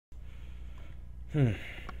Hmm.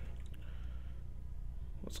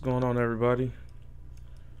 What's going on, everybody?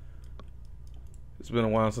 It's been a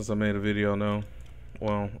while since I made a video now.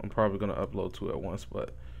 Well, I'm probably going to upload two at once,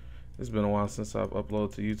 but it's been a while since I've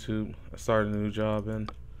uploaded to YouTube. I started a new job,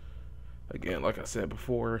 and again, like I said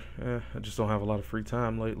before, I just don't have a lot of free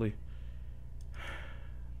time lately.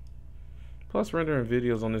 Plus, rendering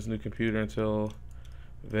videos on this new computer until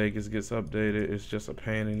Vegas gets updated is just a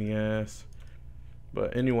pain in the ass.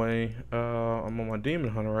 But anyway, I'm on my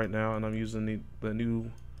Demon Hunter right now, and I'm using the new,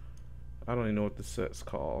 I don't even know what the set's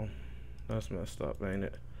called. That's messed up, ain't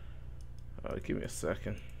it? Give me a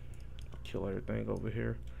second. Kill everything over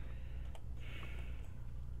here.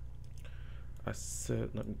 I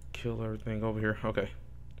said let me kill everything over here. Okay.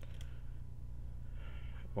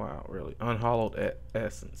 Wow, really? Unhallowed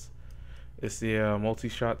Essence. It's the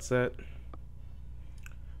multi-shot set.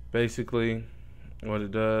 Basically, what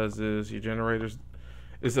it does is your generators.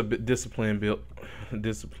 It's a bit discipline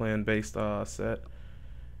based set.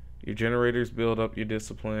 Your generators build up your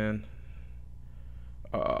discipline.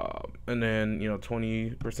 And then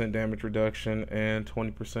 20% damage reduction and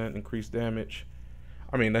 20% increased damage.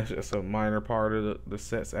 I mean, that's just a minor part of the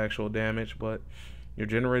set's actual damage, but your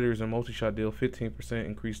generators and multi-shot deal 15%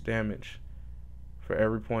 increased damage for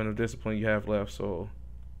every point of discipline you have left. So,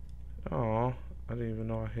 oh, I didn't even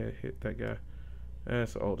know I had hit that guy.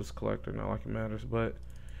 That's the oldest collector, not like it matters. But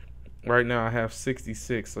right now I have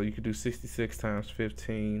 66, so you could do 66 times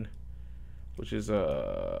 15. Which is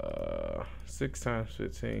 6 times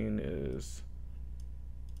 15 is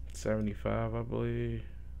 75, I believe.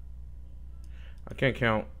 I can't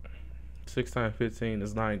count. 6 times 15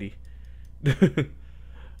 is 90.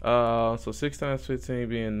 So 6 times 15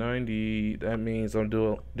 being 90, that means I'm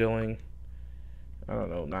dealing, I don't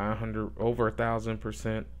know, 900, over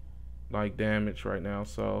 1,000% like damage right now.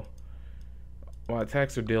 So my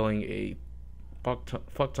attacks are dealing a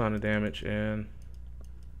fuck ton of damage, and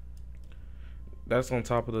that's on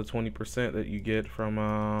top of the 20% that you get from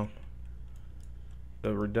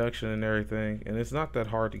the reduction and everything. And it's not that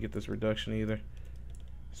hard to get this reduction either,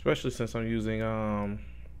 especially since I'm using I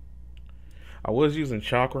was using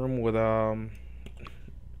chakram with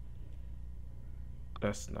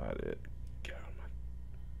that's not it.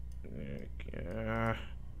 Yeah,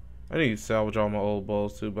 I need to salvage all my old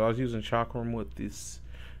bows too, but I was using chakram with this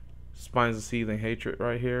Spines of Seething Hatred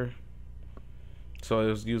right here. So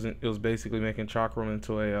it was basically making chakram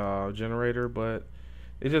into a generator, but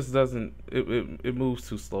it just doesn't, it moves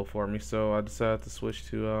too slow for me. So I decided to switch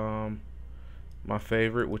to my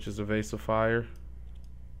favorite, which is Evasive Fire.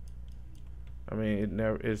 I mean,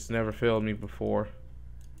 it's never failed me before.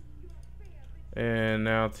 And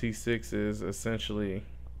now T6 is essentially,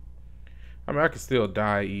 I mean, I could still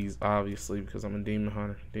die obviously, because I'm a Demon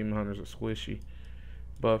Hunter. Demon Hunters are squishy,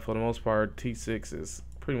 but for the most part, T6 is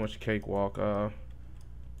pretty much a cakewalk.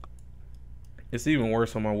 It's even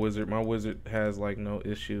worse on my wizard. My wizard has like no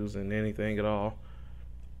issues in anything at all.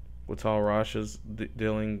 With Tal Rasha's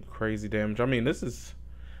dealing crazy damage. I mean,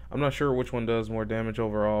 I'm not sure which one does more damage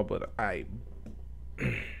overall, but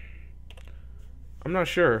I'm not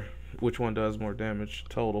sure which one does more damage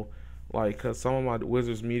total. Like, cause some of my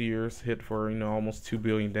wizard's meteors hit for almost 2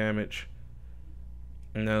 billion damage,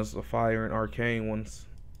 and there's the fire and arcane ones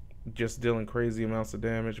just dealing crazy amounts of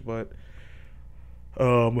damage, but.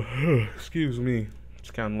 Excuse me.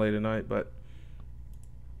 It's kind of late at night, but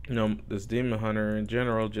this Demon Hunter in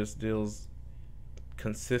general just deals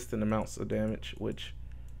consistent amounts of damage, which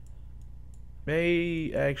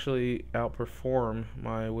may actually outperform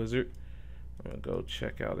my wizard. I'm gonna go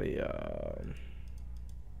check out a.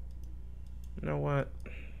 You know what?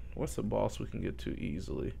 What's a boss we can get to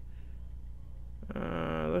easily?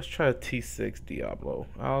 Let's try a T6 Diablo.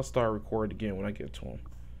 I'll start recording again when I get to him.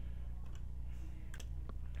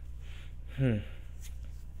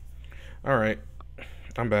 Alright,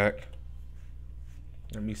 I'm back.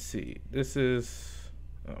 Let me see. This is,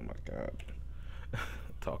 oh my god,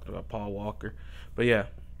 talking about Paul Walker. But yeah,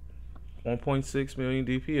 1.6 million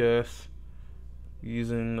DPS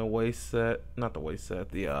using the waste set, not the waste set,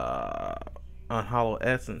 the Unhallowed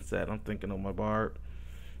Essence set. I'm thinking of my Bard.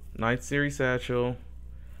 Night Series Satchel,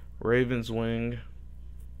 Raven's Wing,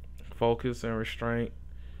 Focus and Restraint.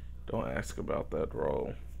 Don't ask about that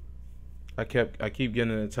roll. I keep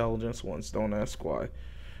getting an intelligence ones. Don't ask why.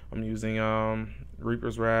 I'm using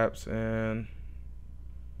Reaper's Wraps and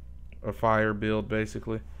a fire build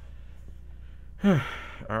basically. All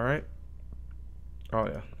right. Oh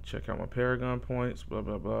yeah. Check out my Paragon points. Blah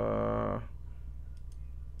blah blah.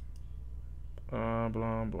 Blah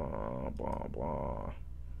blah blah blah.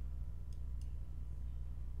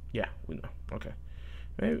 Yeah, we know. Okay.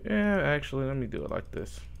 Maybe, yeah, actually, let me do it like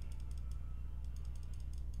this.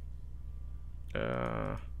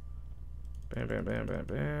 Bam, bam, bam, bam,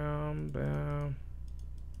 bam, bam.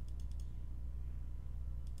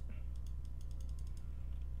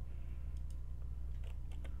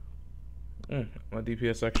 My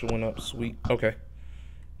DPS actually went up. Sweet. Okay.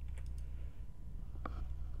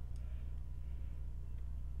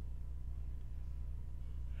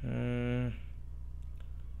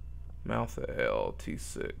 Malthael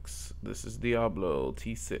T6. This is Diablo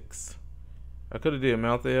T6. I could have did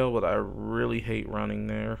Malthael, but I really hate running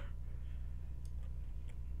there.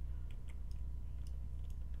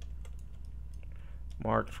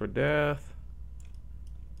 Marked for death.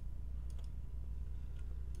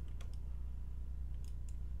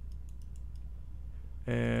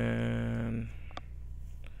 And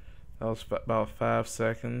that was about 5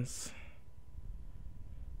 seconds.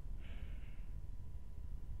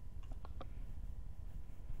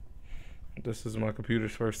 This is my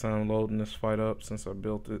computer's first time loading this fight up since I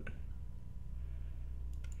built it.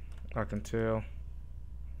 I can tell.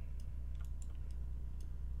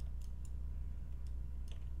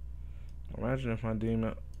 Imagine if my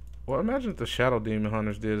demon... Well, imagine if the Shadow Demon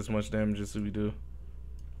Hunters did as much damage as we do.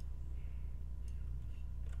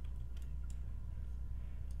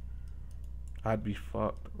 I'd be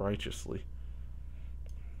fucked righteously.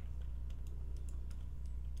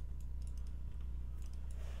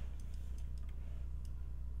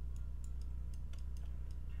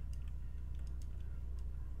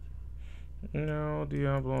 No,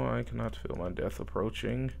 Diablo, I cannot feel my death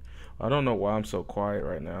approaching. I don't know why I'm so quiet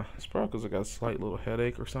right now. It's probably because I got a slight little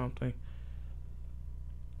headache or something.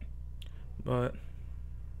 But,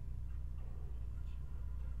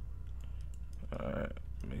 alright,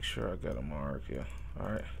 make sure I got a mark, yeah.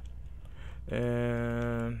 Alright.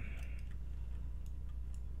 And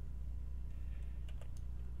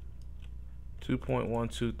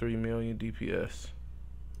 2.123 million DPS.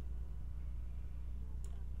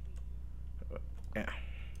 Yeah.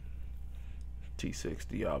 T6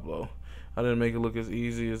 Diablo. I didn't make it look as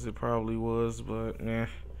easy as it probably was, but yeah.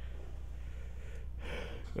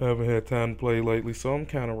 I haven't had time to play lately, so I'm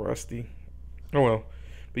kind of rusty. Oh well.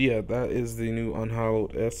 But yeah, that is the new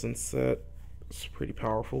Unhallowed Essence set. It's pretty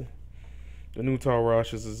powerful. The new Tall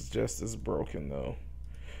Rashes is just as broken though.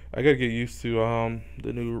 I gotta get used to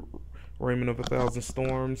the new Raiment of 1,000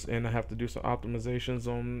 Storms, and I have to do some optimizations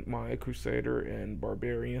on my Crusader and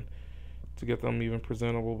Barbarian to get them even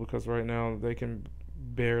presentable, because right now they can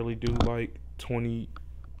barely do like 20,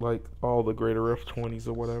 like all the greater F20s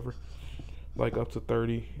or whatever, like up to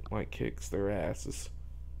 30, like kicks their asses.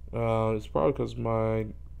 It's probably because my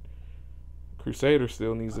Crusader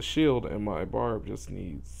still needs a shield and my Barb just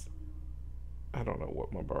needs, I don't know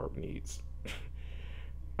what my Barb needs.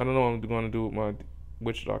 I don't know what I'm going to do with my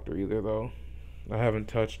Witch Doctor either though. I haven't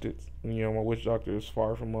touched it. You know, my Witch Doctor is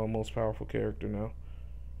far from my most powerful character now.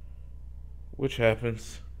 Which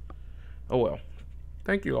happens. Oh well.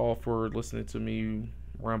 Thank you all for listening to me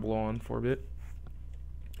ramble on for a bit.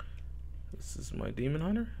 This is my Demon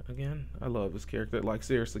Hunter. Again, I love this character. Like,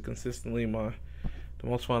 seriously, consistently, the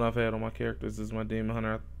most fun I've had on my characters is my Demon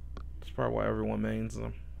Hunter. That's probably why everyone mains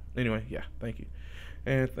them. Anyway, yeah, thank you.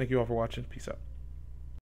 And thank you all for watching. Peace out.